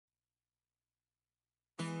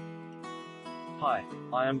Hi,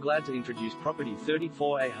 I am glad to introduce property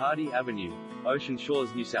 34A Hardy Avenue, Ocean Shores,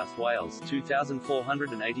 New South Wales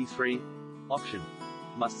 2483. Auction.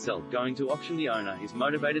 Must sell. Going to auction. The owner is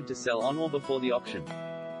motivated to sell on or before the auction.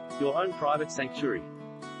 Your own private sanctuary.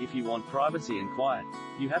 If you want privacy and quiet,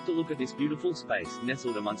 you have to look at this beautiful space,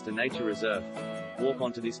 nestled amongst a nature reserve. Walk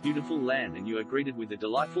onto this beautiful land and you are greeted with the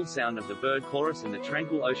delightful sound of the bird chorus and the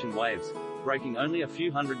tranquil ocean waves, breaking only a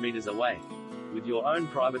few hundred meters away. With your own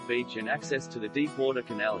private beach and access to the deep water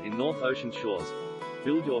canal in North Ocean Shores,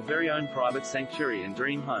 build your very own private sanctuary and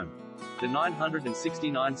dream home. The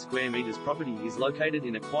 969 square meters property is located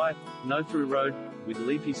in a quiet, no-through road, with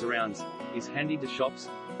leafy surrounds, is handy to shops,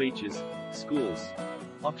 beaches, schools.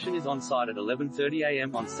 Auction is on site at 11:30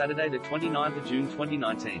 a.m. on Saturday the 29th of June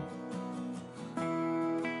 2019.